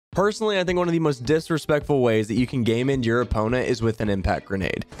Personally, I think one of the most disrespectful ways that you can game into your opponent is with an impact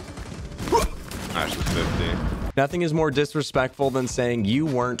grenade. Actually, 50. Nothing is more disrespectful than saying you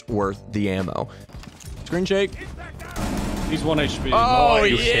weren't worth the ammo. Screen shake. He's 1 HP. Oh,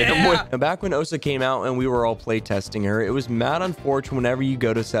 you hit him with. Now, back when Osa came out and we were all playtesting her, it was mad unfortunate whenever you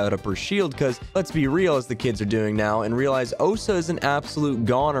go to set up her shield, because let's be real, as the kids are doing now, and realize Osa is an absolute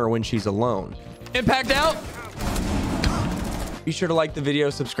goner when she's alone. Impact out. Be sure to like the video,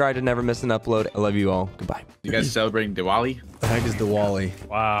 subscribe to never miss an upload. I love you all. Goodbye. You guys celebrating Diwali? The heck is Diwali?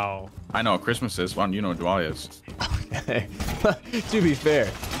 Wow. I know what Christmas is. Well, you know what Diwali is. Okay. To be fair,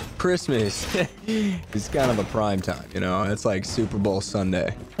 Christmas is kind of a prime time, you know? It's like Super Bowl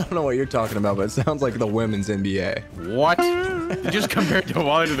Sunday. I don't know what you're talking about, but it sounds like the women's NBA. What? You just compared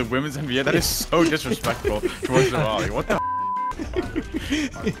Diwali to the women's NBA? That is so disrespectful towards Diwali. What the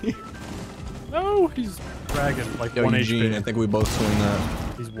No, he's dragging like Yo, 1 Eugene, HP. I think we both swing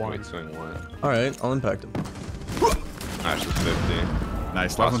that. He's one. Swing what? All right, I'll impact him. Actually, 50.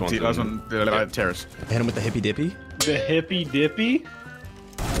 Nice. Last Last one, terrace. Hit him with the hippy dippy. The hippy dippy?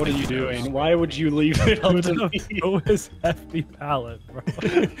 What are you doing? Why would you leave it up to me? Throw his hefty pallet, bro.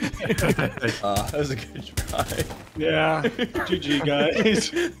 That was a good try. Yeah. GG,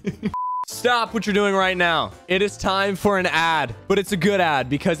 guys. Stop what you're doing right now. It is time for an ad, but it's a good ad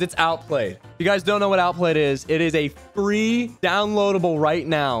because it's Outplayed. If you guys don't know what Outplayed is, it is a free downloadable right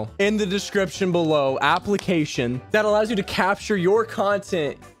now in the description below application that allows you to capture your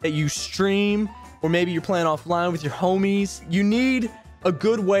content that you stream, or maybe you're playing offline with your homies. You need a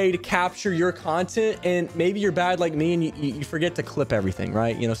good way to capture your content, and maybe you're bad like me and you forget to clip everything,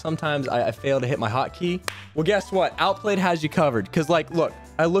 right? You know, sometimes I fail to hit my hotkey. Well, guess what? Outplayed has you covered. Because, like, look,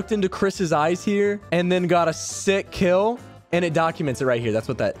 I looked into Chris's eyes here and then got a sick kill, and it documents it right here. That's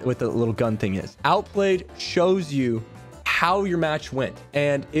what the little gun thing is. Outplayed shows you how your match went,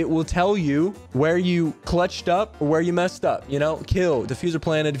 and it will tell you where you clutched up or where you messed up. You know, kill, diffuser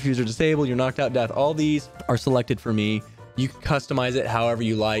planted, diffuser disabled, you're knocked out, death. All these are selected for me. You can customize it however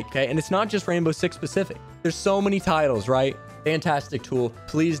you like, okay? And it's not just Rainbow Six specific. There's so many titles, right? Fantastic tool.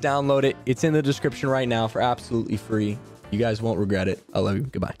 Please download it. It's in the description right now for absolutely free. You guys won't regret it. I love you.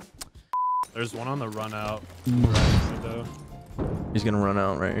 Goodbye. There's one on the run out. He's gonna run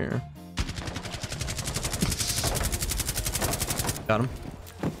out right here. Got him.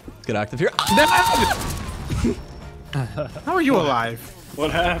 Let's get active here. How are you alive?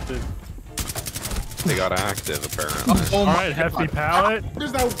 What happened? They got active, apparently. All right, hefty pallet. How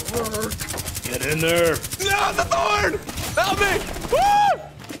does that work? Get in there. No, the thorn! Help me! Woo!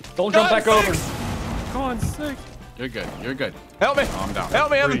 Don't jump back over. Go on, sick. You're good. You're good. Help me! Calm down.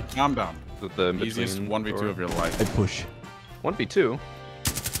 Help me, Evan! Calm down. The Easiest 1v2 of your life. I push. 1v2.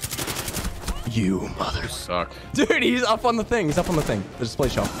 You You mother. suck. Dude, he's up on the thing. He's up on the thing. The display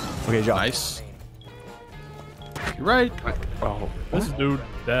shelf. Okay, job. Nice. You're right. Oh, This dude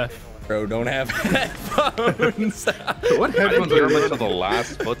deaf. Bro, don't have headphones. what headphones are until the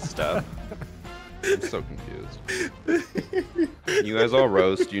last footstep? I'm so confused. You guys all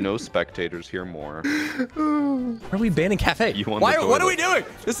roast. You know, spectators hear more. Why are we banning Cafe? You won Why? the What are toilet. we doing?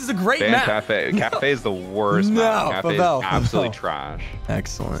 This is a great Ban map. Cafe. Cafe is the worst No, map. Cafe Pavel, is absolutely Pavel. trash.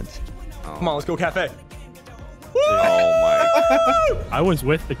 Excellent. Oh. Come on, let's go Cafe. Oh my. I was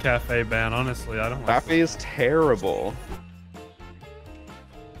with the cafe ban, honestly. I don't like Cafe is terrible.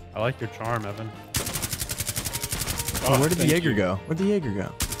 I like your charm, Evan. Oh, where did the Jaeger go? Where'd the Jaeger go?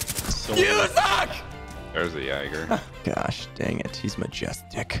 So You suck! There's the Jaeger. Gosh, dang it. He's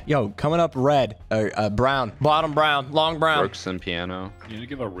majestic. Yo, coming up red. Brown. Bottom brown. Long brown. Brooks and piano. You need to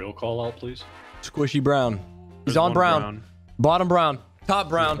give a real call out, please. Squishy brown. He's There's on one brown. Bottom brown. Top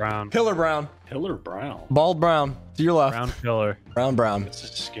brown. Brown. Pillar brown. Pillar brown. Bald brown. To your left. Brown pillar. Brown brown. It's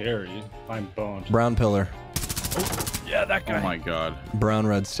just scary. Find bones. Brown pillar. Yeah, that guy. Oh my god. Brown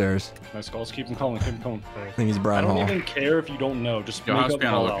red stairs. My skulls. Keep them calling. Keep them calling. I think he's I brown don't hall. even care if you don't know. Just Yo, make how's up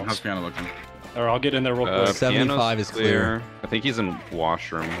piano call looking? How's outs. piano looking? Or I'll get in there real quick. 75 piano's is clear. I think he's in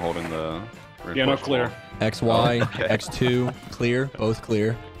washroom holding the. Piano clear. XY, Okay. X2, clear. Both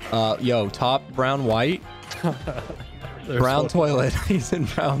clear. Yo, top brown white. Brown toilet. He's in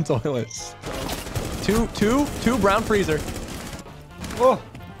brown toilet. Two brown freezer. Oh.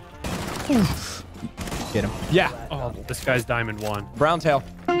 Get him. Yeah. Oh, this guy's diamond one. Brown tail.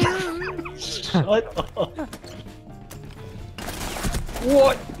 Shut up.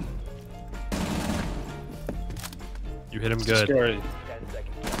 What? You hit him good. Scary.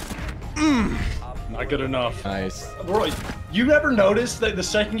 Not good enough. Nice. Roy, you ever notice that the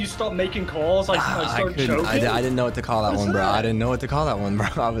second you stop making calls, I start choking? I didn't know what to call that one, bro. I didn't know what to call that one, bro.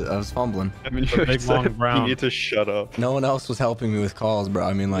 I was fumbling. I mean, The big long brown. You need to shut up. No one else was helping me with calls, bro.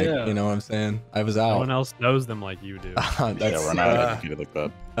 I mean, like, you know what I'm saying? I was out. No one else knows them like you do. That's, We're not educated like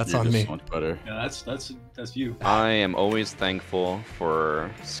that. That's You're on just me. Much better. Yeah, that's you. I am always thankful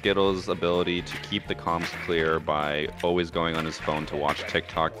for Skittlz' ability to keep the comms clear by always going on his phone to watch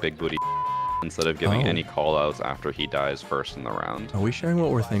TikTok Big Booty instead of giving any call outs after he dies first in the round. Are we sharing what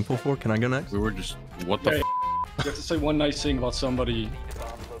we're thankful for? Can I go next? We were just, what the You have to say one nice thing about somebody.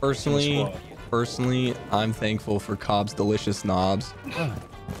 Personally, I'm thankful for Cobb's delicious knobs. Oh,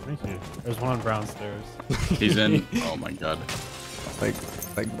 thank you. There's one on brown stairs. He's in. Oh my god.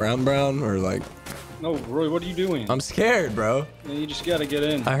 Like brown or like... No, Roy, what are you doing? I'm scared, bro. Man, you just gotta get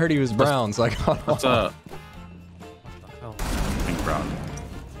in. I heard he was brown, so I got What's Oh. pink brown?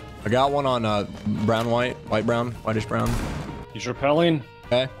 I got one on brown, whitish brown. He's repelling.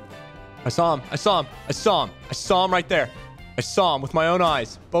 Okay. I saw him right there. I saw him with my own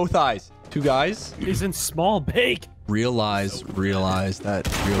eyes, both eyes. Two guys. He's in small bake. Realize that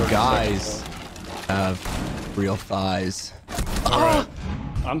real guys have real thighs. Alright.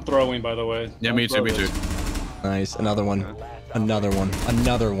 I'm throwing, by the way. Yeah, Don't me too, throw me this. too. Nice. Another one.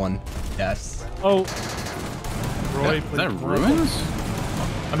 Yes. Oh. Roy, Is that ruins?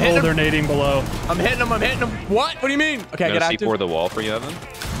 I'm hitting him. they're nading below. I'm hitting him. What? What do you mean? Okay, I Gonna get C4 active. the wall for you, Evan?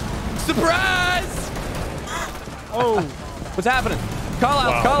 Surprise! Oh. What's happening? Call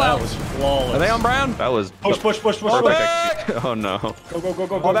out. Wow, Call that out. was flawless. Are they on brown? That was Push. perfect. Oh no. Go.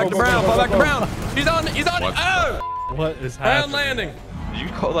 Fall back to brown. Fall back to brown. He's on. What Oh! What is Brown happening? landing. Did you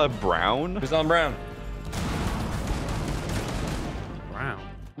call that brown? He's on brown. Brown.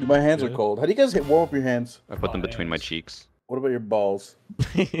 My hands are cold. How do you guys warm up your hands? I put them between my cheeks. What about your balls?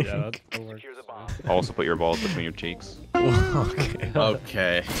 Yeah, that works. Also put your balls between your cheeks. Okay.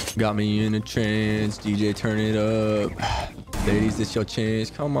 Okay. Got me in a trance. DJ, turn it up. Ladies, this your chance.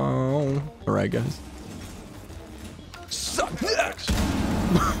 Come on. All right, guys. Suck that.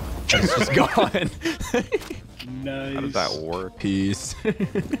 It's just gone. Nice. How did that work? Peace.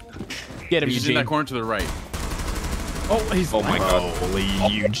 Get him, He's in that Eugene. corner to the right. Oh, he's. Oh my god. Holy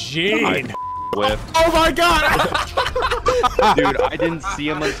Eugene. Whiffed. Oh my god! Dude, I didn't see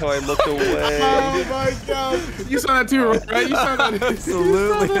him until I looked away. Oh my god! You saw that too, right? You saw that.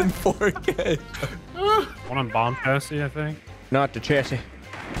 Absolutely in 4K. One on bomb chassis, I think. Not the chassis.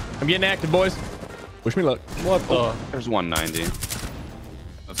 I'm getting active, boys. Wish me luck. What the? There's 190.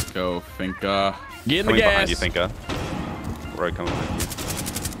 Let's go, Finka. Get in the Coming behind you, gas. Finka. Roy, coming behind you.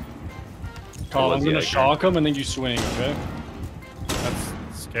 Carl, I'm was gonna the shock him and then you swing, okay? That's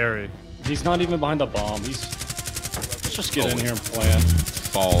scary. He's not even behind the bomb. Let's just get in here and plan.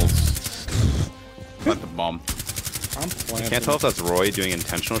 Balls. Not the bomb. I'm planting. Can't tell if that's Roy doing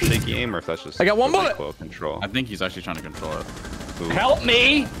intentional shaky aim or if that's just I got one bullet. recoil control. I think he's actually trying to control it. Ooh. Help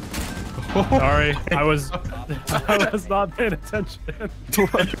me! Sorry, I was not paying attention.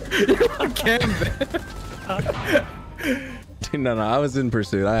 No, I was in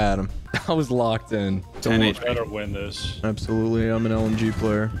pursuit. I had him. I was locked in. 10 We HP. better win this. Absolutely. I'm an LMG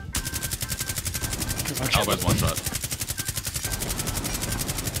player. Always one shot.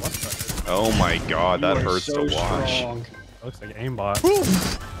 Oh my god, that You are hurts so to watch. strong. Looks like aimbot.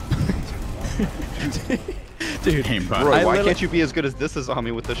 Dude, Aimbot. Roy, I why literally- can't you be as good as this as on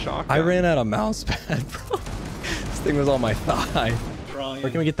me with the shotgun? I ran out of mouse pad, bro. This thing was on my thigh. Trying.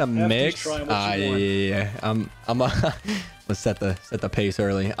 Where can we get the After's mix? trying what you want. Yeah. Let's set the pace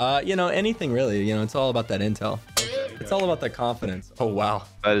early. You know, anything really. You know, it's all about that intel. It's all about that confidence. Oh wow.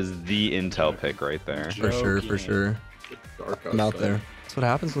 That is the intel pick right there. For sure, for sure. I'm out there. That's what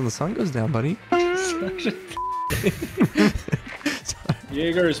happens when the sun goes down, buddy.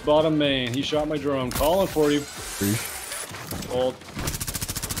 Jaeger's bottom main. He shot my drone. Calling for you. Hold.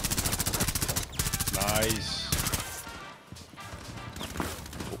 Nice.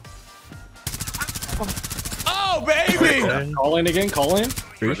 Oh baby! Calling again. Calling.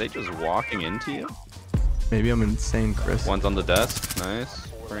 Are they just walking into you? Maybe I'm insane, Chris. One's on the desk. Nice.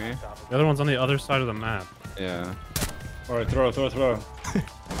 Free. The other one's on the other side of the map. Yeah. All right, throw.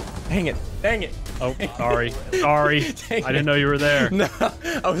 Dang it! Dang it! Oh, sorry. Sorry. Dang I didn't know you were there. No,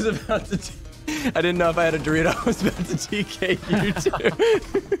 I was about to. I didn't know if I had a Dorito. I was about to TK you too.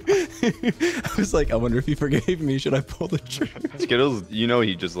 I was like, I wonder if he forgave me. Should I pull the trigger? Skittlz, you know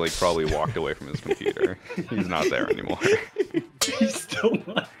he just like probably walked away from his computer. He's not there anymore. He's still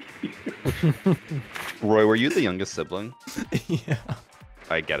not. Roy, were you the youngest sibling? Yeah.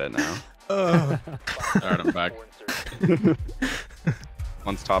 I get it now. Alright, I'm back.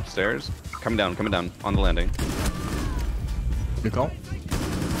 One's top stairs. Coming down on the landing. Good call.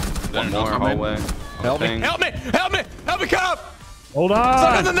 One more hallway. Help me, help me, help me, help me, cop! Hold on.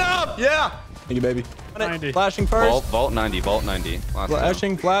 Suck on the knob! Yeah! Thank you, baby. 90. Flashing first. Vault 90. Last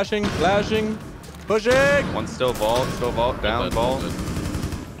Flashing, flashing, flashing. Pushing! time. One still vault, down, vault.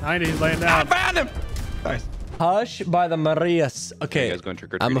 90, he's laying I down. found him! Nice. Hush by the Marias. Okay, You guys going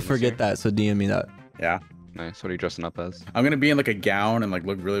trick or I'm treating gonna forget this year? that, so DM me that. Yeah. Nice. What are you dressing up as? I'm gonna be in like a gown and like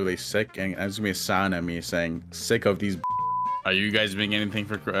look really, really sick, and there's gonna be a sound at me saying, "Sick of these." Are you guys doing anything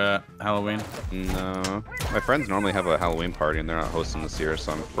for Halloween? No. My friends normally have a Halloween party and they're not hosting this year,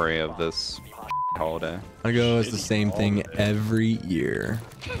 so I'm free of this holiday. I go as the same thing every year.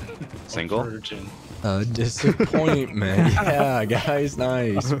 Single? Virgin. Disappointment. Yeah, guys,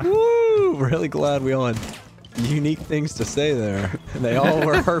 nice. Woo! Really glad we all had unique things to say there. They all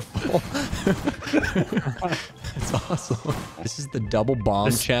were hurtful. That's awesome. This is the double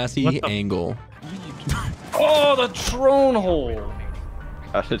bomb chassis angle. Oh, the drone hole.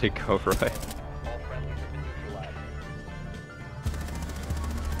 How did it go, Roy?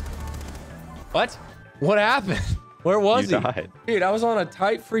 What? What happened? Where was You he? died. Dude, I was on a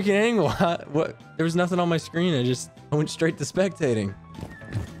tight freaking angle. What? There was nothing on my screen. I went straight to spectating.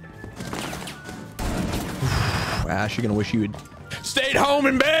 Ash, you're gonna wish you had stayed home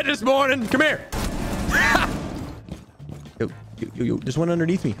in bed this morning. Come here. Yo, just went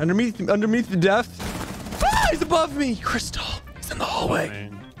underneath me. Underneath the death. Ah, he's above me. Crystal. He's in the hallway.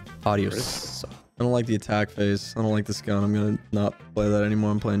 Man. Audio. I don't like the attack phase. I don't like this gun. I'm gonna not play that anymore.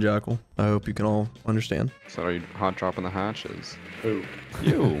 I'm playing Jackal. I hope you can all understand. So are you hot dropping the hatches? Who?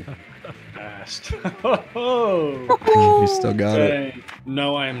 You. Passed. Oh. You still got it. Dang.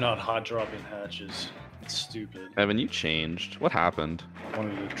 No, I am not hot dropping hatches. It's stupid. Evan, you changed. What happened? I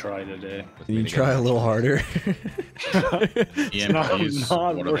wanted to try today. Can you try a little harder? EMPs.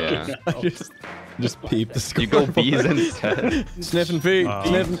 not What are working those? out. just peep the score. You go bees instead. Sniffing feet.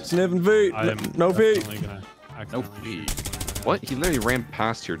 Sniffing feet. I am No feet. definitely gonna No accidentally feet. shoot What? He literally ran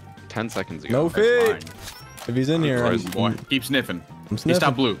past here 10 seconds ago. No That's feet. If he's in here, Roy's boy. Keep sniffing. I'm He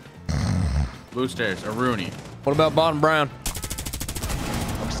stopped sniffing. blue. Blue stairs. A Rooney. What about bottom brown?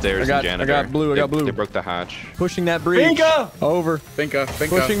 Upstairs, I got janitor. blue, I got blue. They broke the hatch. Pushing that breach. Finka! Over. Finka.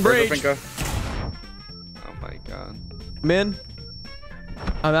 Pushing Where's breach. the Oh my god. I'm in.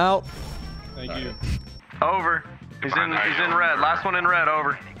 I'm out. Thank you. Over. He's in red. Last one in red.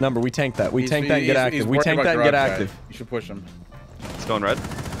 Over. Number, we tank that. We tank that and get He's active. We worried tank about that and get garage active. guy. You should push him. It's going red.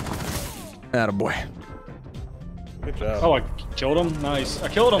 Attaboy. Good job. Oh, I killed him. Nice. I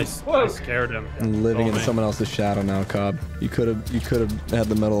killed him. I scared him. I'm living in Oh, man. someone else's shadow now, Cobb. You could have had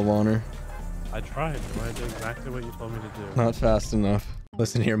the Medal of Honor. I tried. I did exactly what you told me to do. Not fast enough.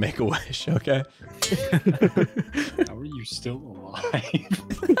 Listen here, make a wish, okay? How are you still alive?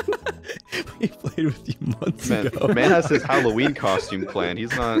 We played with you months Man, ago. man has his Halloween costume planned.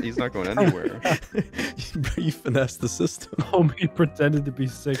 He's not going anywhere. You finessed the system. Homie pretended to be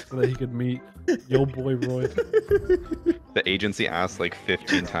sick so that he could meet YoBoyRoy. The agency asked like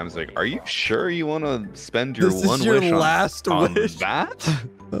 15 times, like, "Are you sure you want to spend your This one is your wish last on wish. that?"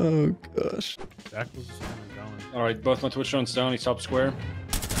 Oh gosh. Jack was just kind of going. All right, both my Twitch drones down. He's top square.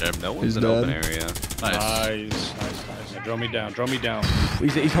 No He's one's in open dead. area. Nice. Now, draw me down. Draw me down.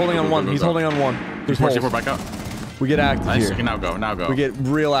 He's holding on one. He's holding on one. There's Force holes. back up. We get active Nice. here. Okay, now go. Now go. We get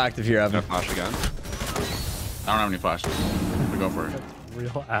real active here, No Evan. flash again. I don't have any flashes. We go for it.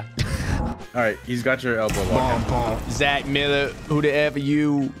 Real act. All right, he's got your elbow locked. Zach Miller, who the ever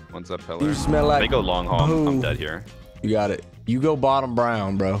you? One's up pillar. You smell like They go long haul. I'm boo. dead here. You got it. You go bottom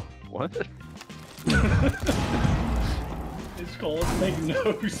brown, bro. What? It's called make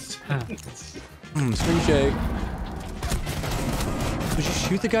no sense. Swing shake. Would you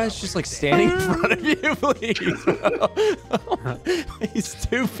shoot the guy that's just like standing in front of you, please, bro? He's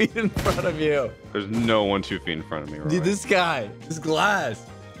 2 feet in front of you. There's no one 2 feet in front of me. Dude, Roy. this guy, this glass.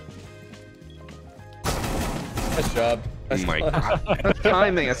 Nice job. Oh my god.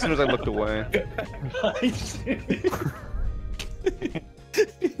 Timing as soon as I looked away.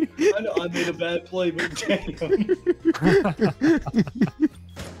 I know I made a bad play, but damn.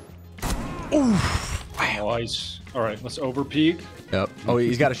 Nice. All right, let's over peek. Yep. Oh,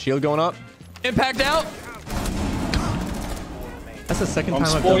 he's got a shield going up. Impact out. That's the second I'm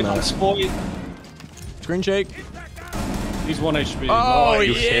time I've done spoiled. I'm that. spoiled. Screen shake. He's 1 HP. Oh,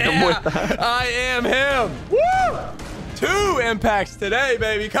 Nice. yeah. I am him. Woo! 2 impacts today,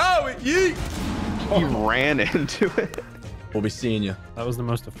 baby. Call it. Yeet. He ran into it. We'll be seeing you. That was the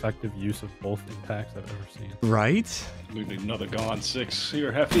most effective use of both impacts I've ever seen. Right? We need another gone 6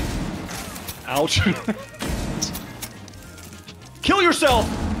 here, Hefty. Ouch. Kill yourself!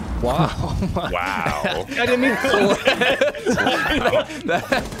 Wow. Wow. I didn't mean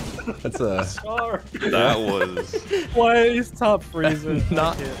That's a Sorry. That was. Why he's top freezer?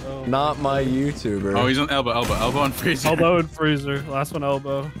 not my YouTuber. Oh, he's on elbow on freezer. Elbow and freezer. Last one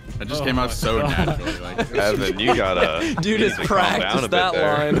elbow. That just came out so naturally. Like, Evan, you gotta. Dude you has need to calm down practiced a bit that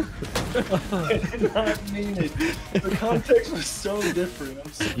there. line. I did not mean it. The context was so different.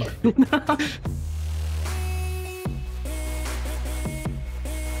 I'm sorry.